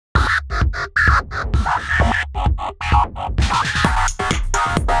Hey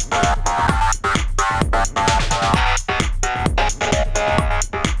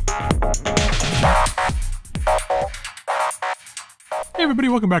everybody,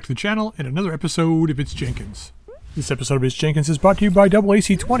 welcome back to the channel and another episode of It's Jenkins. This episode of It's Jenkins is brought to you by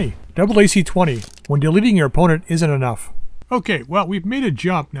AC20. AC20, when deleting your opponent isn't enough. Okay, well, we've made a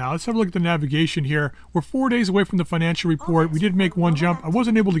jump now. Let's have a look at the navigation here. We're 4 days away from the financial report. We did make one jump. I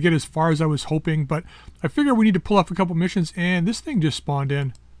wasn't able to get as far as I was hoping, but I figure we need to pull off a couple missions, and this thing just spawned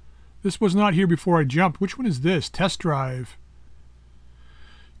in. This was not here before I jumped. Which one is this? Test drive.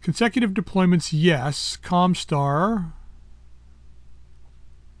 Consecutive deployments, yes. Comstar.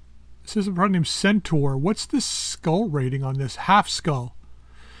 This is a product named Centaur. What's the skull rating on this? Half skull.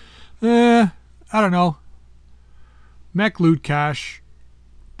 I don't know. Mech loot cache.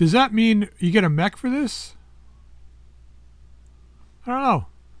 Does that mean you get a mech for this? I don't know.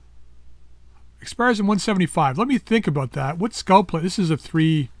 Expires in 175. Let me think about that. What skull plate? This is a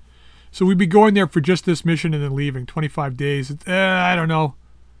 3. So we'd be going there for just this mission and then leaving. 25 days. I don't know.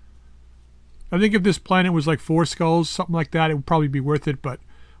 I think if this planet was like 4 skulls, something like that, it would probably be worth it, but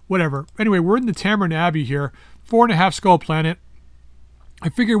whatever. Anyway, we're in the Tamarin Abbey here. 4.5 skull planet. I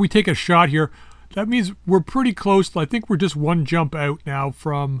figure we take a shot here. That means we're pretty close. I think we're just one jump out now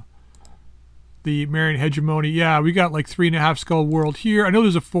from the Marian Hegemony. Yeah, we got like 3.5 skull world here. I know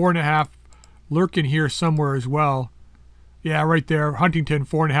there's a 4.5 lurking here somewhere as well. Yeah, right there. Huntington,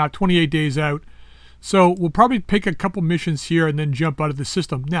 4.5, 28 days out. So we'll probably pick a couple missions here and then jump out of the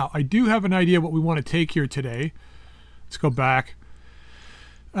system. Now, I do have an idea what we want to take here today. Let's go back.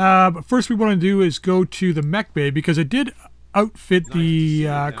 But first we want to do is go to the mech bay because I did outfit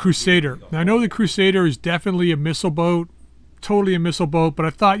the Crusader. Now I know the Crusader is definitely a missile boat, totally a missile boat, but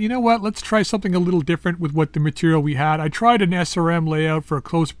I thought, you know what, let's try something a little different with what the material we had. I tried an SRM layout for a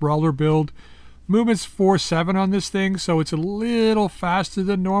close brawler build. Movement's 4.7 on this thing, so it's a little faster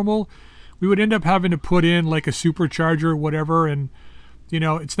than normal. We would end up having to put in like a supercharger or whatever, and you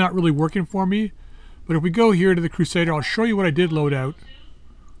know, it's not really working for me. But if we go here to the Crusader, I'll show you what I did load out.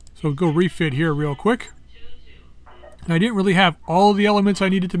 So we'll go refit here real quick. I didn't really have all the elements I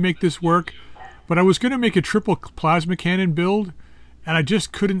needed to make this work, but I was going to make a triple plasma cannon build, and I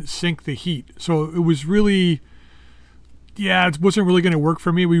just couldn't sink the heat. So it was really, yeah, it wasn't really going to work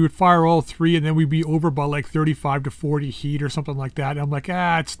for me. We would fire all 3, and then we'd be over by like 35 to 40 heat or something like that. And I'm like,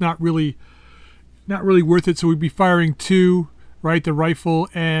 it's not really worth it. So we'd be firing 2, right, the rifle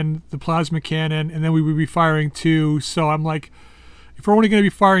and the plasma cannon, and then we would be firing 2. So I'm like, if we're only going to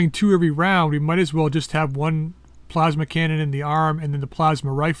be firing 2 every round, we might as well just have 1 plasma cannon in the arm and then the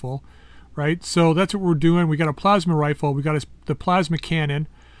plasma rifle, right? So that's what we're doing. We got a plasma rifle, we got the plasma cannon,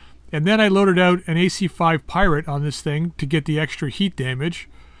 and then I loaded out an AC5 Pirate on this thing to get the extra heat damage,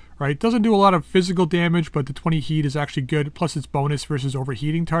 right? Doesn't do a lot of physical damage, but the 20 heat is actually good, plus it's bonus versus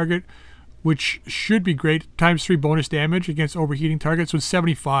overheating target, which should be great. ×3 bonus damage against overheating targets, so it's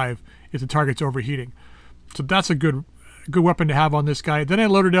 75 if the target's overheating. So that's a good weapon to have on this guy. Then I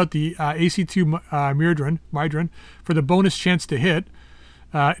loaded out the AC2 Mydron for the bonus chance to hit.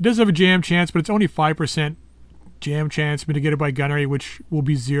 It does have a jam chance, but it's only 5% jam chance mitigated by gunnery, which will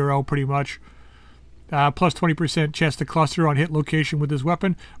be 0 pretty much. Plus 20% chance to cluster on hit location with this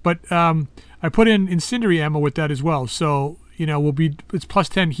weapon. But I put in incendiary ammo with that as well. So, you know, it's plus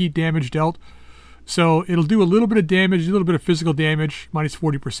 10 heat damage dealt. So it'll do a little bit of damage, a little bit of physical damage, minus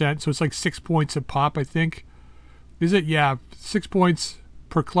 40%. So it's like 6 points a pop, I think. Is it? Yeah, 6 points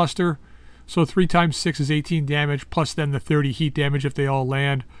per cluster. So 3 times 6 is 18 damage, plus then the 30 heat damage if they all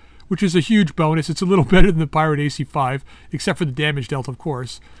land, which is a huge bonus. It's a little better than the Pirate AC5, except for the damage dealt, of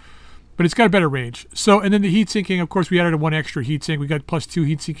course. But it's got a better range. So, and then the heat sinking, of course, we added 1 extra heat sink. We got plus 2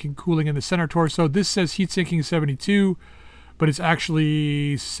 heat sinking cooling in the center torso. This says heat sinking 72, but it's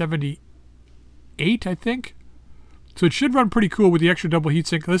actually 78, I think. So it should run pretty cool with the extra double heat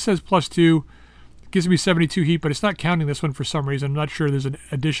sink. This says plus 2. Gives me 72 heat, but it's not counting this one for some reason. I'm not sure. There's an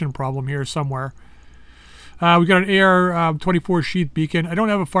addition problem here somewhere. We got an AR-24 sheath beacon. I don't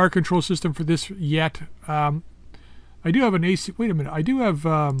have a fire control system for this yet. I do have an AC... Wait a minute. I do have...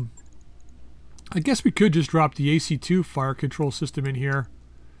 I guess we could just drop the AC2 fire control system in here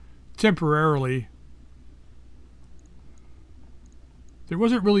temporarily. There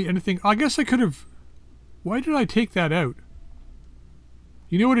wasn't really anything... I guess I could have... Why did I take that out?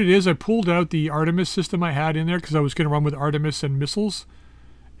 You know what it is? I pulled out the Artemis system I had in there because I was going to run with Artemis and missiles,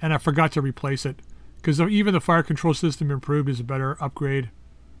 and I forgot to replace it. Because even the fire control system improved is a better upgrade.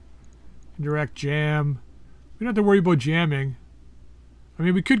 Indirect jam. We don't have to worry about jamming. I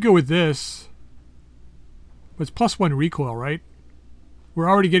mean, we could go with this. But it's +1 recoil, right? We're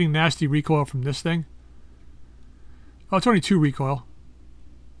already getting nasty recoil from this thing. Oh, it's only 2 recoil.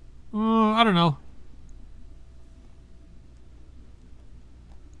 I don't know.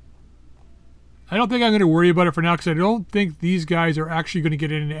 I don't think I'm going to worry about it for now because I don't think these guys are actually going to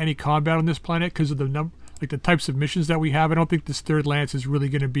get into any combat on this planet because of the the types of missions that we have. I don't think this 3rd Lance is really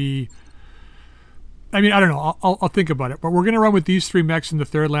going to be... I mean, I don't know. I'll think about it. But we're going to run with these 3 mechs in the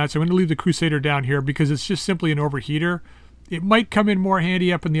 3rd Lance. I'm going to leave the Crusader down here because it's just simply an overheater. It might come in more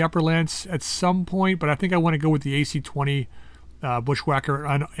handy up in the upper Lance at some point, but I think I want to go with the AC-20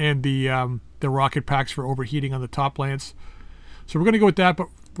 Bushwhacker and the rocket packs for overheating on the top Lance. So we're going to go with that, but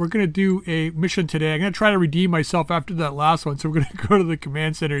we're going to do a mission today. I'm going to try to redeem myself after that last one, so we're going to go to the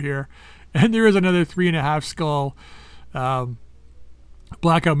command center here. And there is another 3.5 skull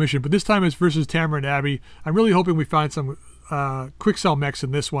blackout mission, but this time it's versus Tamara and Abby. I'm really hoping we find some Quikscell mechs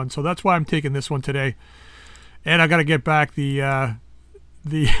in this one, so that's why I'm taking this one today. And I got to get back the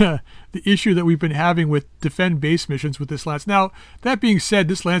issue that we've been having with defend base missions with this Lance. Now, that being said,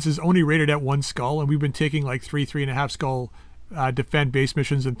 this Lance is only rated at 1 skull, and we've been taking like 3.5 skull defend base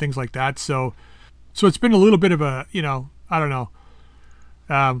missions and things like that. So it's been a little bit of a, you know, I don't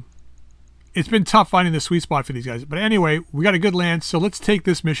know. It's been tough finding the sweet spot for these guys. But anyway, we got a good Lance, so let's take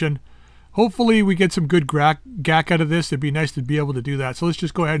this mission. Hopefully we get some good gack out of this. It'd be nice to be able to do that. So let's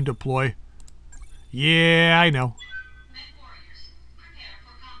just go ahead and deploy. Yeah, I know.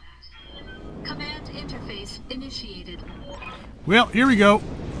 Command interface initiated. Well, here we go.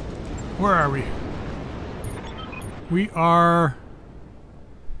 Where are we? We are...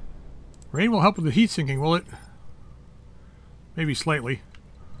 Rain will help with the heat sinking, will it? Maybe slightly.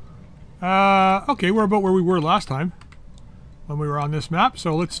 Okay, we're about where we were last time when we were on this map,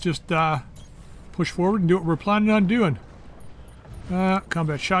 so let's just push forward and do what we're planning on doing.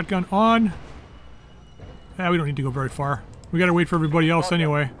 Combat shotgun on. We don't need to go very far. We gotta wait for everybody else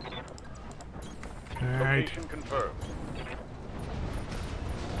anyway. Alright.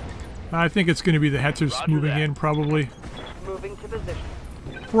 I think it's going to be the Hetzers moving in, probably. Moving to position.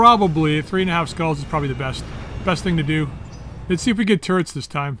 Probably. 3.5 skulls is probably the best thing to do. Let's see if we get turrets this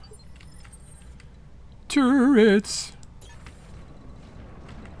time. Turrets!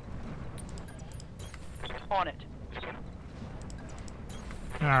 On it.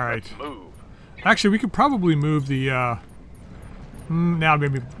 Alright. Move. Actually, we could probably move the, now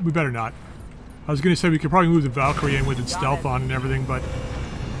maybe we better not. I was going to say we could probably move the Valkyrie in with its stealth on and everything, but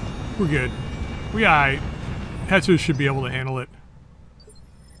we're good. We alright. Hetzers should be able to handle it.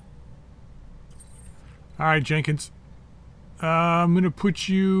 Alright, Jenkins. I'm going to put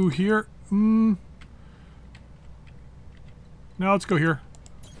you here. No, let's go here.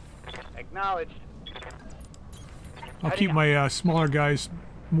 Acknowledged. I'll keep my smaller guys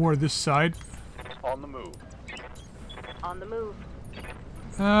more this side. On the move. On the move.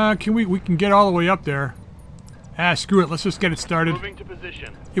 We can get all the way up there. Screw it. Let's just get it started. Moving to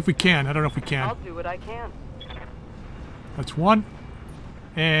position. If we can. I don't know if we can. I'll do what I can. That's 1.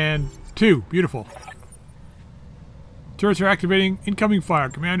 And 2. Beautiful. Turrets are activating. Incoming fire,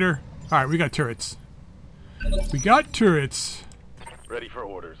 Commander. Alright, we got turrets. We got turrets. Ready for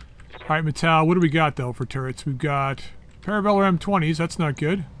orders. Alright, Metal, what do we got, though, for turrets? We've got Paraveller M20s. That's not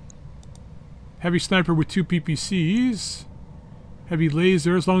good. Heavy Sniper with 2 PPCs. Heavy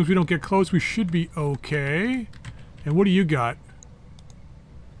Laser. As long as we don't get close, we should be okay. And what do you got?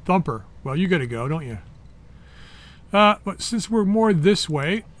 Thumper. Well, you gotta go, don't you? But since we're more this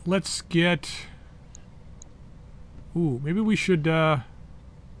way, let's get... Ooh, maybe we should, There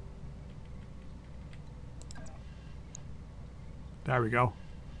we go.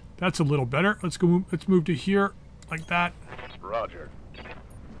 That's a little better. Let's go. Let's move to here, like that. Roger.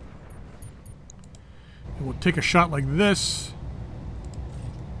 And we'll take a shot like this.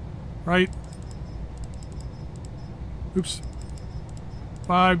 Right. Oops.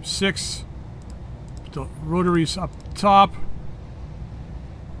 5, 6. Put the rotaries up top.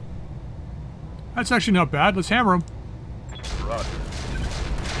 That's actually not bad. Let's hammer them. Roger.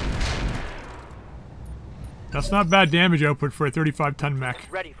 That's not bad damage output for a 35-ton mech.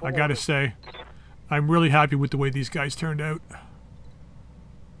 Ready for I gotta say. I'm really happy with the way these guys turned out.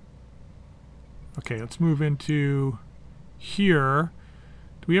 Okay, let's move into here.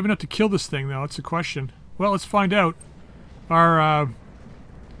 Do we have enough to kill this thing, though? That's the question. Well, let's find out. Our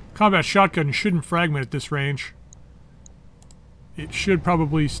combat shotgun shouldn't fragment at this range. It should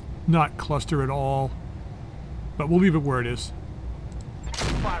probably not cluster at all. But we'll leave it where it is.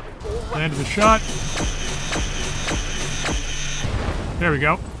 Landed the shot. There we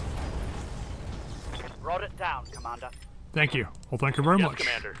go. Wrote it down, Commander. Thank you. Well, thank you very Yes, much.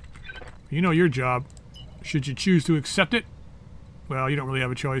 Commander. You know your job. Should you choose to accept it. Well, you don't really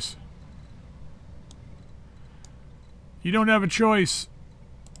have a choice. You don't have a choice.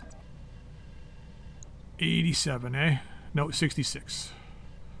 87, eh? No, 66.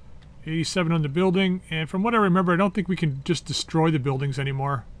 87 on the building, and from what I remember, I don't think we can just destroy the buildings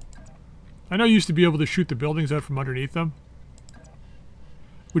anymore. I know you used to be able to shoot the buildings out from underneath them,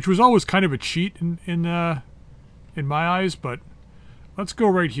 which was always kind of a cheat in my eyes, but let's go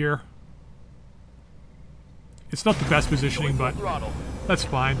right here. It's not the best positioning, but that's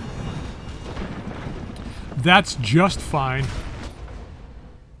fine. That's just fine.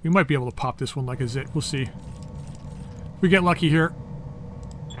 We might be able to pop this one like a zit. We'll see. We get lucky here.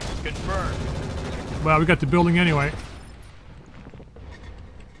 Confirmed. Well, we got the building anyway.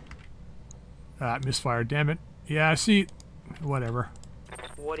 Misfire, damn it. Yeah, see, whatever.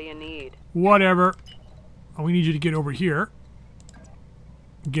 What do you need? Whatever. Oh, we need you to get over here.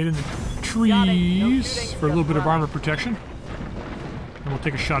 Get in the trees for a little bit of armor protection. And we'll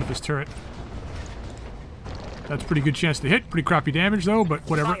take a shot at this turret. That's a pretty good chance to hit. Pretty crappy damage, though, but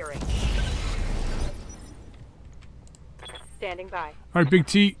whatever. Firing. Standing by. All right, Big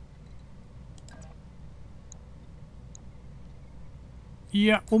T.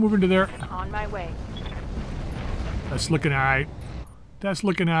 Yeah, we'll move into there. On my way. That's looking alright. That's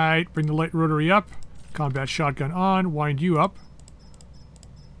looking alright. Bring the light rotary up. Combat shotgun on. Wind you up.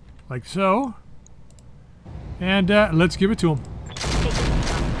 Like so. And let's give it to him.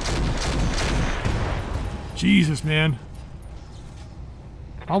 Jesus, man.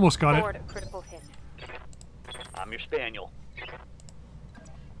 Almost got it. Critical hit. I'm your spaniel.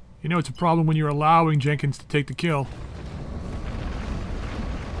 You know it's a problem when you're allowing Jenkins to take the kill.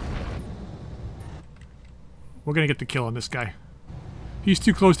 We're gonna get the kill on this guy. He's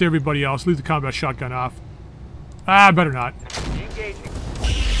too close to everybody else. Leave the combat shotgun off. Ah, better not. Engaging.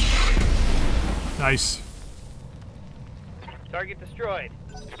 Nice. Target destroyed.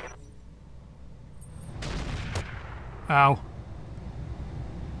 Ow.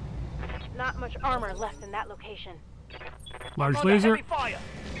 Not much armor left in that location. Large laser. Heavy fire.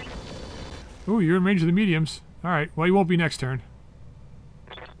 Ooh, you're in range of the mediums. Alright, well you won't be next turn.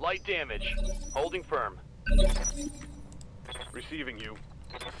 Light damage. Holding firm. Receiving you.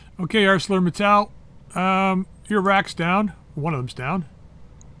 Okay, ArcelorMittal. Your rack's down. One of them's down.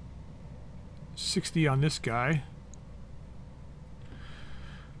 60 on this guy.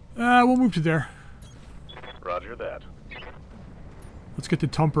 We'll move to there. Roger that. Let's get the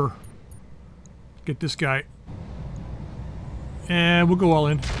Tumper. Get this guy. And we'll go all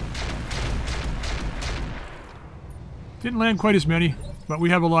in. Didn't land quite as many, but we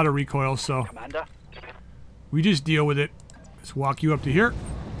have a lot of recoil, so Commander. we just deal with it. Let's walk you up to here.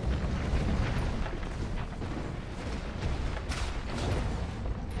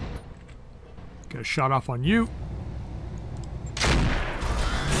 Get a shot off on you.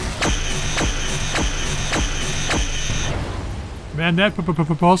 Man, that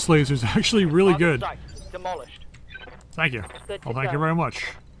pulse laser is actually really good. Demolished. Thank you. Good to Well, thank you go. very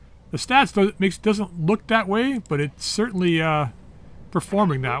much. The stats doesn't look that way, but it's certainly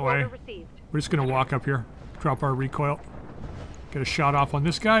performing that way. Order received. We're just gonna walk up here, drop our recoil, get a shot off on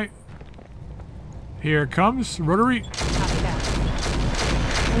this guy. Here it comes, rotary. Copy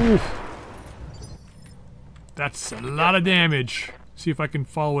that. Oof. That's a lot of damage. See if I can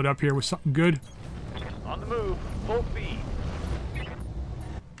follow it up here with something good. On the move. Full speed.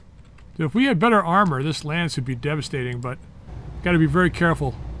 So if we had better armor, this lance would be devastating, but got to be very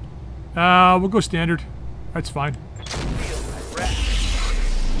careful. We'll go standard. That's fine.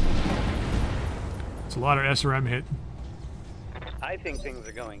 It's a lot of SRM hit. I think things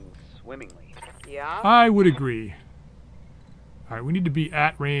are going swimmingly. Yeah? I would agree. Alright, we need to be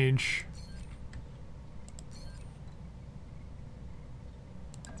at range.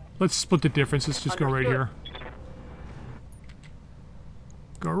 Let's split the difference. Let's just go right here.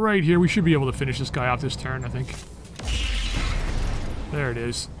 Go right here. We should be able to finish this guy off this turn, I think. There it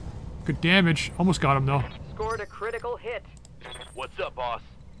is. Good damage. Almost got him, though. Scored a critical hit. What's up, boss?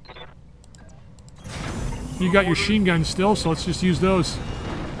 You got your machine guns still, so let's just use those.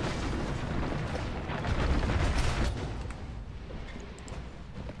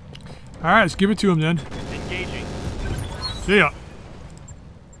 Alright, let's give it to him then. Engaging. See ya.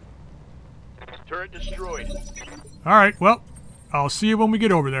 Turret destroyed. Alright, well, I'll see you when we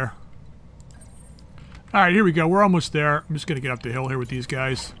get over there. Alright, here we go. We're almost there. I'm just going to get up the hill here with these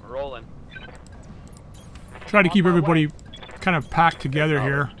guys. Rolling. Try to keep everybody kind of packed together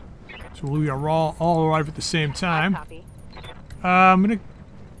here. So we are all arrive at the same time. Copy. I'm going to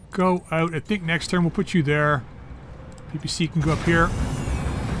go out. I think next turn we'll put you there. PPC can go up here.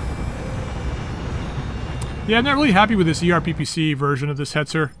 Yeah, I'm not really happy with this ERPPC version of this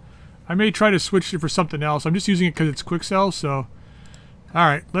Hetzer. I may try to switch it for something else. I'm just using it because it's Quikscell, so...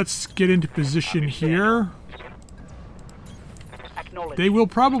 Alright, let's get into position here. They will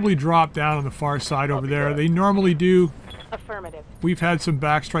probably drop down on the far side over there. They normally do. Affirmative. We've had some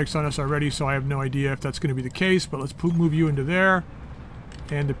backstrikes on us already, so I have no idea if that's going to be the case, but let's move you into there.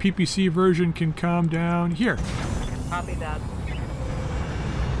 And the PPC version can come down here. Copy that.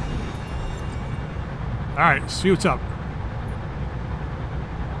 Alright, see what's up.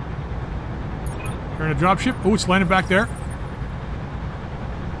 We're in a dropship. Oh, it's landing back there.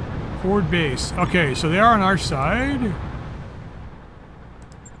 Forward base. Okay, so they are on our side.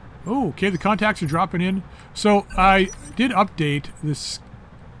 Oh, okay, the contacts are dropping in. So I did update this,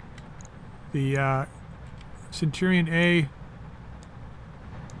 the Centurion A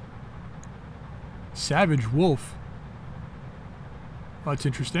Savage Wolf. Oh, that's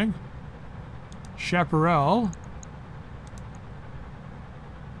interesting. Chaparral.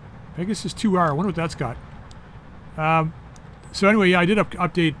 Pegasus 2R. I wonder what that's got. So anyway, yeah, I did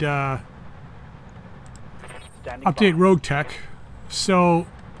update Roguetech. So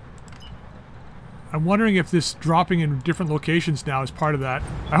I'm wondering if this dropping in different locations now is part of that.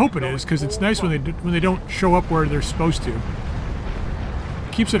 I hope it is, because it's nice when they don't show up where they're supposed to.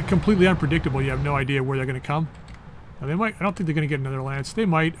 It keeps it completely unpredictable. You have no idea where they're going to come. Now, they might. I don't think they're going to get another lance. They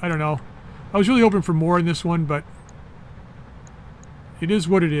might. I don't know. I was really hoping for more in this one, but it is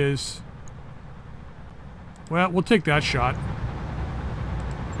what it is. Well, we'll take that shot.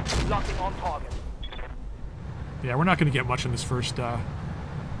 Locking on target. Yeah, we're not going to get much on this first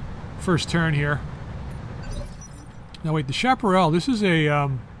turn here. Now wait, the Chaparral. This is a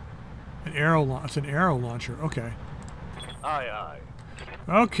an arrow. It's an arrow launcher. Okay. Aye, aye.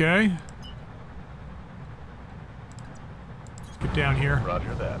 Okay. Let's get down here.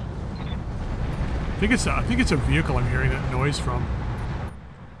 Roger that. I think it's a vehicle I'm hearing that noise from.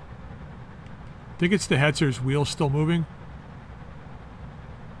 I think it's the Hetzer's wheel still moving.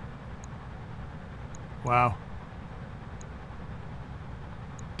 Wow.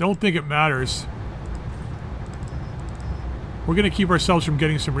 Don't think it matters. We're going to keep ourselves from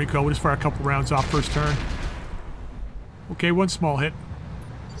getting some recoil. We'll just fire a couple rounds off first turn. Okay, one small hit.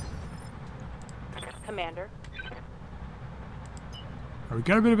 Commander. Right, we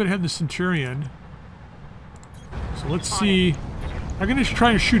got a bit of it ahead in the Centurion. So let's see. I'm going to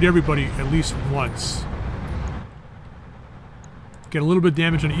try to shoot everybody at least once. Get a little bit of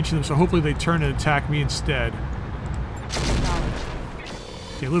damage on each of them, so hopefully they turn and attack me instead.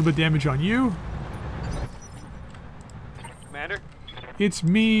 Okay, a little bit of damage on you. Commander? It's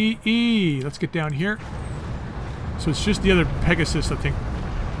me, E. Let's get down here. So it's just the other Pegasus, I think,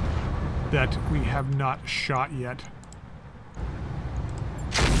 that we have not shot yet.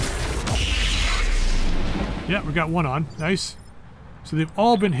 Yeah, we got one on. Nice. So they've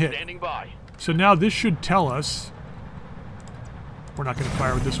all been hit. Standing by. So now this should tell us... We're not going to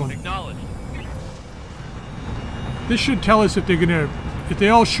fire with this one. Acknowledged. This should tell us if they're going to... If they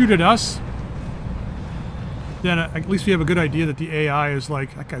all shoot at us, then at least we have a good idea that the AI is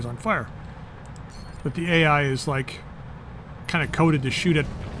like... That guy's on fire. But the AI is like kind of coded to shoot at,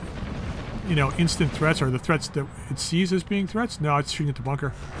 you know, instant threats, or the threats that it sees as being threats. No, it's shooting at the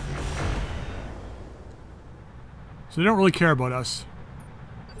bunker. So they don't really care about us.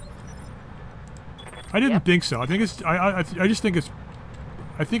 I didn't think so. I think it's... I just think it's...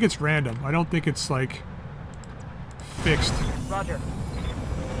 I think it's random. I don't think it's like fixed. Roger.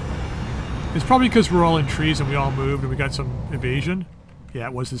 It's probably because we're all in trees and we all moved and we got some evasion. Yeah,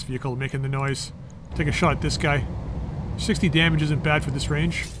 it was this vehicle making the noise. Take a shot at this guy. 60 damage isn't bad for this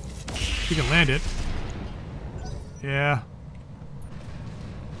range. You can land it. Yeah.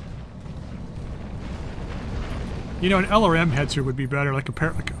 You know, an LRM Hetzer would be better, like a pair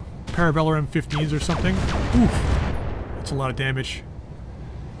of LRM 15s or something. Oof. That's a lot of damage.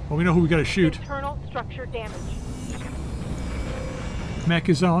 Well, we know who we gotta shoot. Internal structure damage. Mech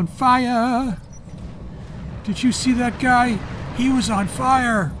is on fire! Did you see that guy? He was on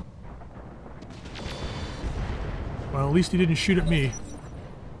fire! Well, at least he didn't shoot at me.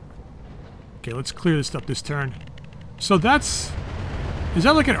 Okay, let's clear this up this turn. So that's... Is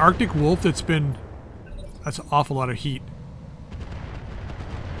that like an Arctic wolf that's been... That's an awful lot of heat.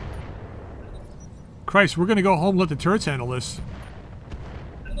 Christ, we're gonna go home and let the turrets handle this.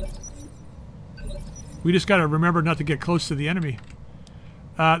 We just gotta remember not to get close to the enemy.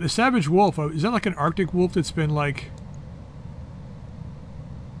 The Savage Wolf, is that like an Arctic wolf that's been like...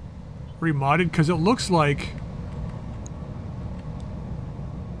 remodded? Because it looks like...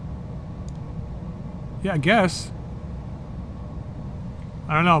 Yeah, I guess.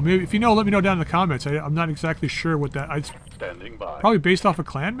 I don't know. Maybe if you know, let me know down in the comments. I'm not exactly sure what that. It's Standing by. probably based off a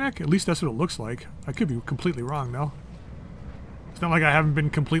clan mech. At least that's what it looks like. I could be completely wrong though. It's not like I haven't been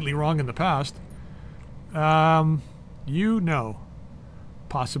completely wrong in the past. You know,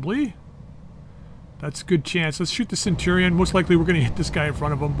 possibly. That's a good chance. Let's shoot the Centurion. Most likely we're going to hit this guy in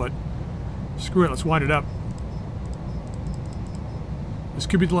front of him, but screw it. Let's wind it up. This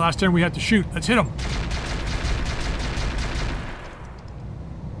could be the last turn we have to shoot. Let's hit him.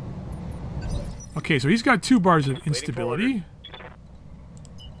 Okay, so he's got 2 bars of instability.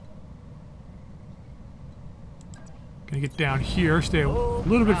 Gonna get down here. Stay a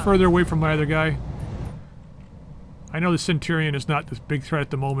little bit further away from my other guy. I know the Centurion is not this big threat at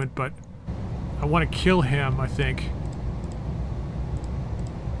the moment, but I want to kill him, I think.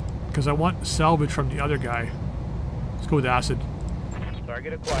 Because I want salvage from the other guy. Let's go with acid.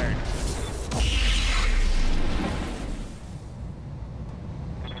 Target acquired.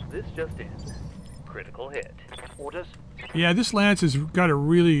 This just in. Critical hit. Orders. Yeah, this Lance has got a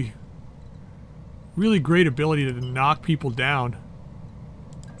really great ability to knock people down.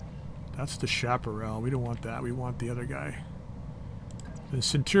 That's the Chaparral. We don't want that. We want the other guy. The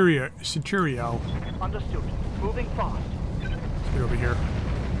Centurio. Understood. Moving fast. Let's get over here.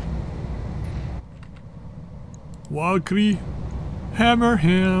 Valkyrie. Hammer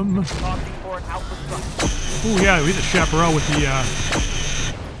him. Targeting for an alpha strike. Oh yeah, we hit the Chaparral with the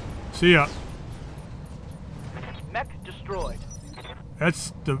see ya. Mech destroyed.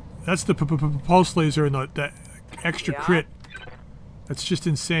 That's the pulse laser and the extra crit. That's just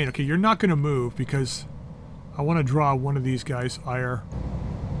insane. Okay, you're not gonna move because I want to draw one of these guys. Ire.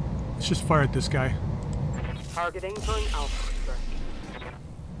 Let's just fire at this guy. Targeting for an alpha strike.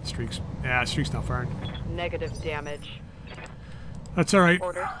 Streaks. Yeah, Streak's not firing. Negative damage. That's all right.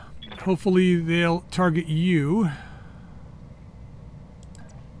 Order. Hopefully they'll target you.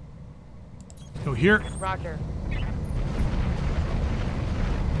 Go here. Roger.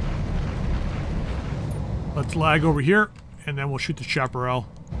 Let's lag over here, and then we'll shoot the Chaparral.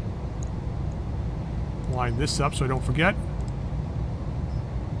 Line this up so I don't forget.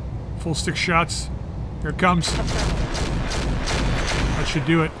 Full stick shots. Here it comes. That should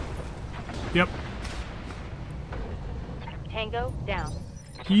do it. Yep. Tango down.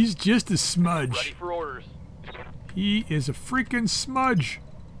 He's just a smudge. Ready for orders. He is a freaking smudge.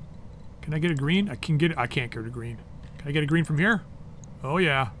 Can I get a green? I can get it. I can't get a green. Can I get a green from here? Oh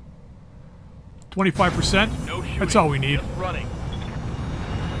yeah. 25%. No shooting. That's all we need. Just running.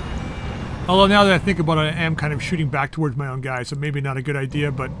 Although now that I think about it, I am kind of shooting back towards my own guy, so maybe not a good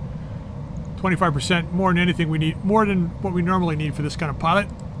idea, but 25% more than anything we need, more than what we normally need for this kind of pilot.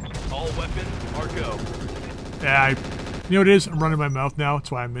 All weapons are go. Yeah, you know what it is? I'm running my mouth now.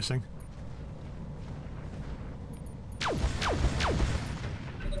 That's why I'm missing.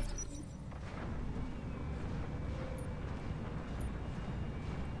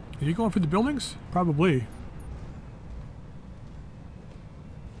 Are you going for the buildings? Probably.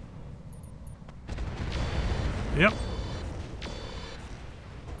 Yep.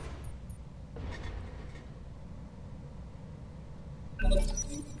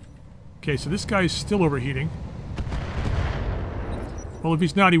 Okay, so this guy's still overheating. Well, if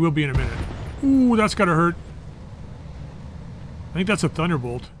he's not, he will be in a minute. Ooh, that's gotta hurt. I think that's a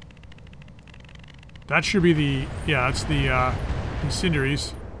Thunderbolt. That should be the... yeah, that's the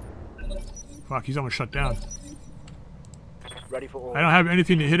Incendiaries. Fuck, he's almost shut down. Ready for order. I don't have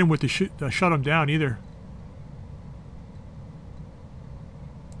anything to hit him with to shut him down either.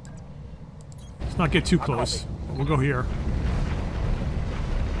 Let's not get too close. We'll go here.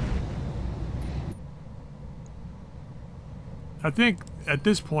 I think at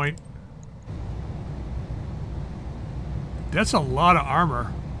this point, that's a lot of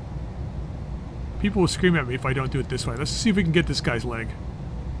armor. People will scream at me if I don't do it this way. Let's see if we can get this guy's leg.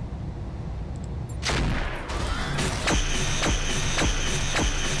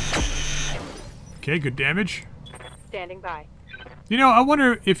 Okay, good damage. Standing by. You know, I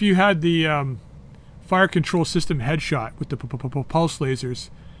wonder if you had the fire control system headshot with the pulse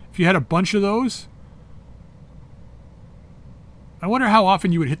lasers. If you had a bunch of those, I wonder how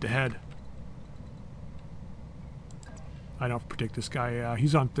often you would hit the head. I don't predict this guy.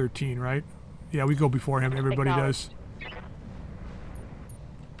 He's on 13, right? Yeah, we go before him. Everybody does.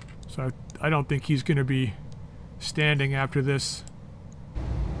 So I don't think he's going to be standing after this.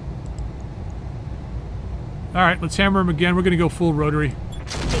 Alright, let's hammer him again. We're going to go full rotary.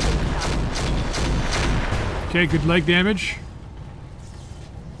 Okay, good leg damage.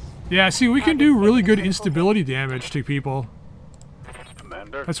 Yeah, see, we can do really good instability damage to people.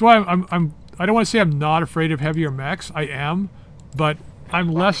 Commander. That's why I don't want to say I'm not afraid of heavier mechs. I am, but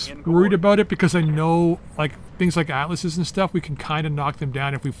I'm less worried about it because I know, like, things like Atlases and stuff, we can kind of knock them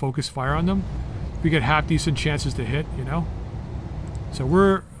down if we focus fire on them. We get half-decent chances to hit, you know? So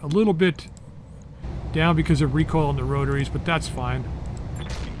we're a little bit down because of recoil on the rotaries, but that's fine.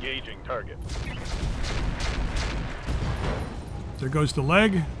 Engaging target. There goes the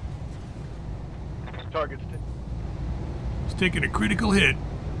leg. Target's It's taking a critical hit.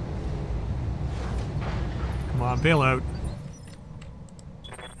 Come on, bail out.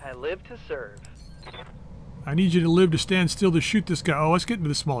 I live to serve. I need you to live to stand still to shoot this guy. Oh, let's get into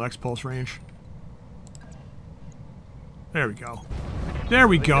the small X-pulse range. There we go. There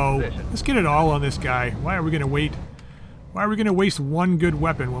we go. Let's get it all on this guy. Why are we going to wait? Why are we going to waste one good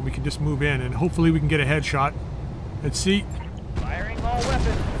weapon when we can just move in and hopefully we can get a headshot? Let's see. Firing all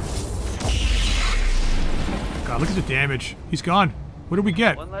weapons. God, look at the damage. He's gone. What did we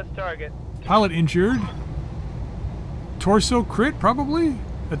get? One less target. Pilot injured. Torso crit, probably?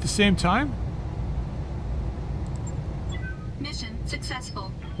 At the same time? Mission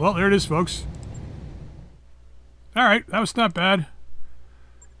successful. Well, there it is, folks. Alright, that was not bad.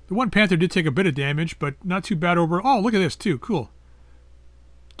 The one Panther did take a bit of damage, but not too bad over. Oh, look at this, too. Cool.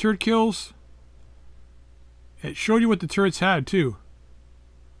 Turret kills. It showed you what the turrets had, too.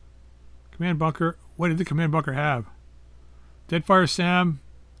 Command bunker. What did the command bunker have? Deadfire SAM.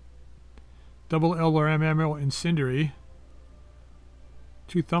 Double LRM ammo, incendiary.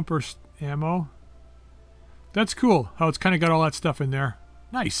 2 thumper ammo. That's cool, how it's kind of got all that stuff in there.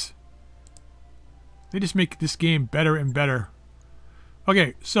 Nice. They just make this game better and better.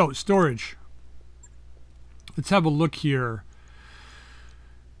 Okay, so storage. Let's have a look here.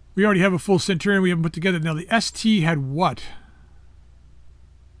 We already have a full Centurion we haven't put together. Now the ST had what?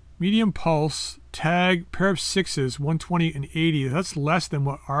 Medium pulse, tag, pair of 6s, 120 and 80. That's less than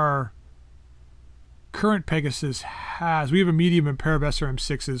what our current Pegasus has. We have a medium and pair of SRM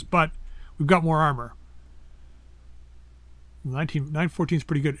 6s, but we've got more armor. 914 is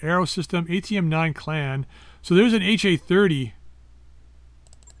pretty good. Aero system, ATM 9 clan. So there's an HA30.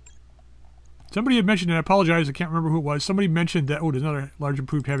 Somebody had mentioned, and I apologize, I can't remember who it was. Somebody mentioned that, oh, there's another large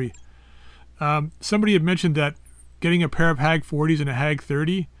improved heavy. Somebody had mentioned that getting a pair of Hag 40s and a Hag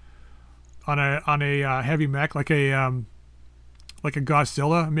 30 on a heavy mech, like a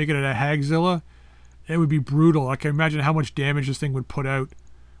Godzilla, making it a Hagzilla, it would be brutal. I can imagine how much damage this thing would put out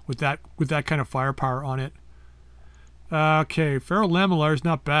with that kind of firepower on it. Okay, Feral Lamellar is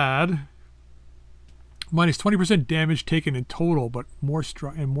not bad. Minus 20% damage taken in total, but more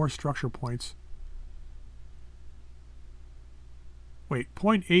structure points. Wait,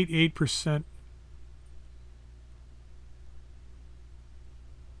 0.88%.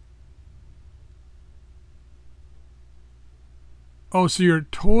 Oh, so your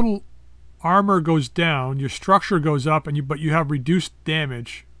total armor goes down, your structure goes up, but you have reduced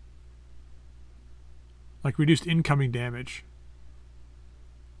damage. Like reduced incoming damage.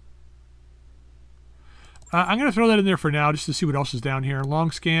 I'm going to throw that in there for now just to see what else is down here. Long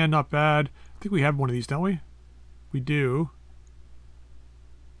scan, not bad. I think we have one of these, don't we? We do.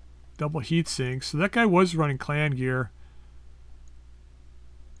 Double heat sinks. So that guy was running clan gear.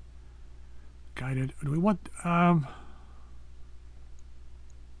 Guided. Do we want... I've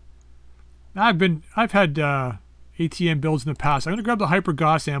had ATM builds in the past. I'm going to grab the Hyper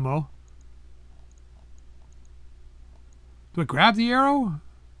Gauss ammo. Do I grab the arrow?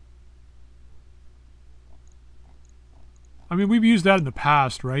 I mean, we've used that in the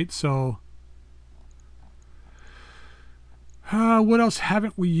past, right? So, what else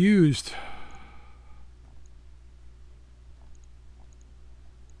haven't we used?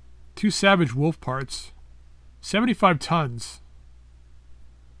 2 Savage Wolf parts. 75 tons.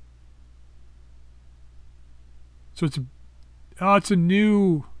 So it's a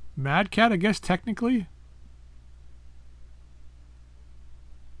new Mad Cat, I guess, technically.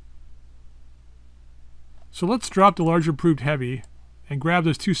 So let's drop the large improved heavy and grab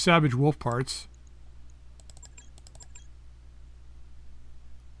those 2 Savage Wolf parts.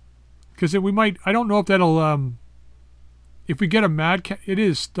 Because we might, I don't know if that'll, if we get a Mad Cat, it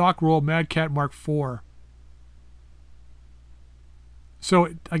is stock roll Mad Cat Mark IV. So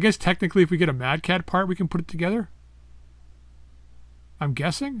I guess technically if we get a Mad Cat part, we can put it together. I'm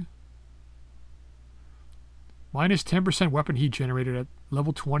guessing. Minus 10% weapon heat generated at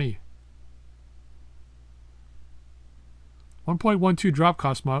level 20. 1.12 drop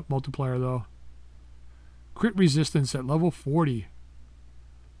cost multiplier though. Crit resistance at level 40.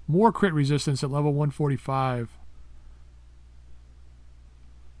 More crit resistance at level 145.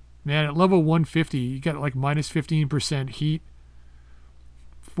 Man, at level 150, you got like minus 15% heat.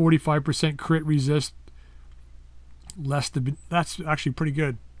 45% crit resist. That's actually pretty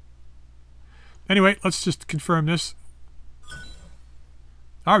good. Anyway, let's just confirm this.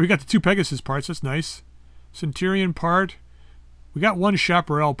 All right, we got the 2 Pegasus parts. That's nice. Centurion part. We got 1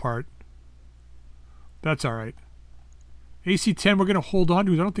 Chaparral part. That's all right. AC-10 we're going to hold on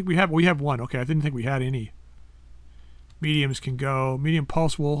to. I don't think we have... We have 1. Okay, I didn't think we had any. Mediums can go. Medium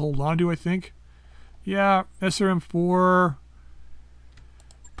pulse we'll hold on to, I think. Yeah, SRM-4.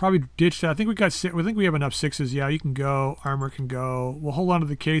 Probably ditch that. I think we got 6. I think we have enough 6s. Yeah, you can go. Armor can go. We'll hold on to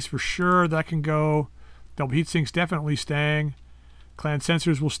the case for sure. That can go. Double heat sinks definitely staying. Clan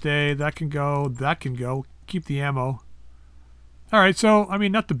sensors will stay. That can go. That can go. Keep the ammo. All right, so, I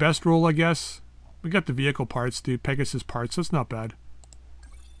mean, not the best roll, I guess. We got the vehicle parts, the Pegasus parts. That's not bad.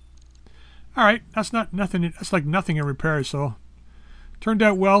 All right, that's not nothing. That's like nothing in repairs, so turned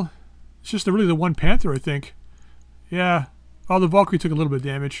out well. It's just really the 1 Panther, I think. Yeah. Oh, the Valkyrie took a little bit of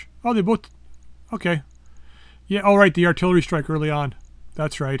damage. Oh, they both... Okay. Yeah, all right, the artillery strike early on.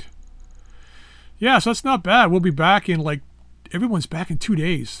 That's right. Yeah, so that's not bad. We'll be back in, like... Everyone's back in 2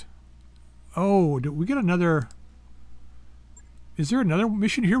 days. Oh, did we get another... Is there another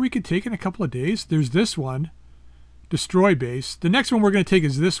mission here we could take in a couple of days? There's this one. Destroy base. The next one we're going to take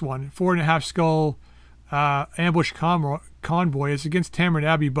is this one. 4.5 skull ambush convoy. It's against Tamarin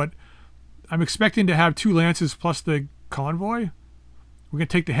Abbey, but I'm expecting to have 2 lances plus the convoy. We're going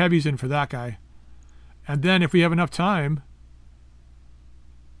to take the heavies in for that guy. And then if we have enough time,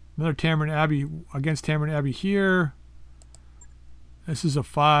 another Tamarin Abbey against Tamarin Abbey here. This is a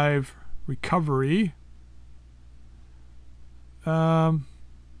 5 recovery.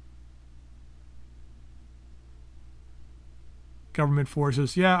 Government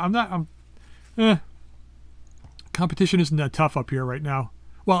forces. Yeah, competition isn't that tough up here right now.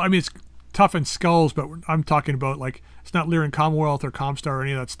 Well, I mean, it's tough in skulls, but I'm talking about, like, it's not Lyran Commonwealth or Comstar or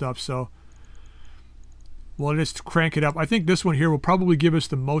any of that stuff, so we'll just crank it up. I think this one here will probably give us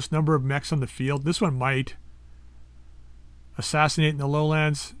the most number of mechs on the field. This one might. Assassinate in the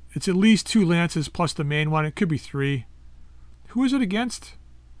lowlands. It's at least 2 lances plus the main one. It could be 3. Who is it against?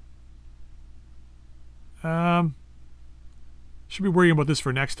 Should be worrying about this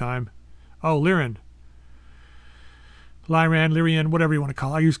for next time. Oh, Lyran. Lyrian, whatever you want to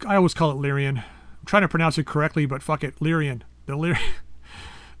call it. I always call it Lyrian. I'm trying to pronounce it correctly, but fuck it. Lyrian. The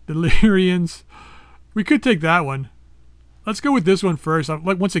Lyrians. We could take that one. Let's go with this one first.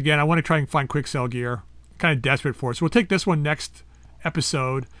 Like, once again, I want to try and find Quikscell gear. I'm kind of desperate for it. So we'll take this one next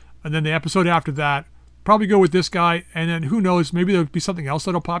episode. And then the episode after that, probably go with this guy. And then who knows, maybe there'll be something else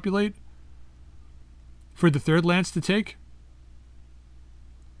that'll populate for the 3rd lance to take.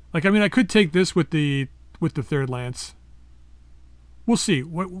 Like, I mean, I could take this with the 3rd lance. We'll see.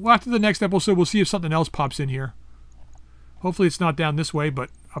 After the next episode, we'll see if something else pops in here. Hopefully it's not down this way, but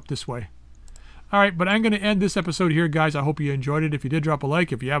up this way. All right, but I'm going to end this episode here, guys. I hope you enjoyed it. If you did, drop a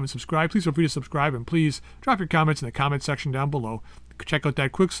like. If you haven't subscribed, please feel free to subscribe. And please drop your comments in the comment section down below. Check out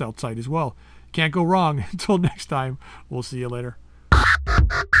that Quikscell site as well. Can't go wrong. Until next time, we'll see you later.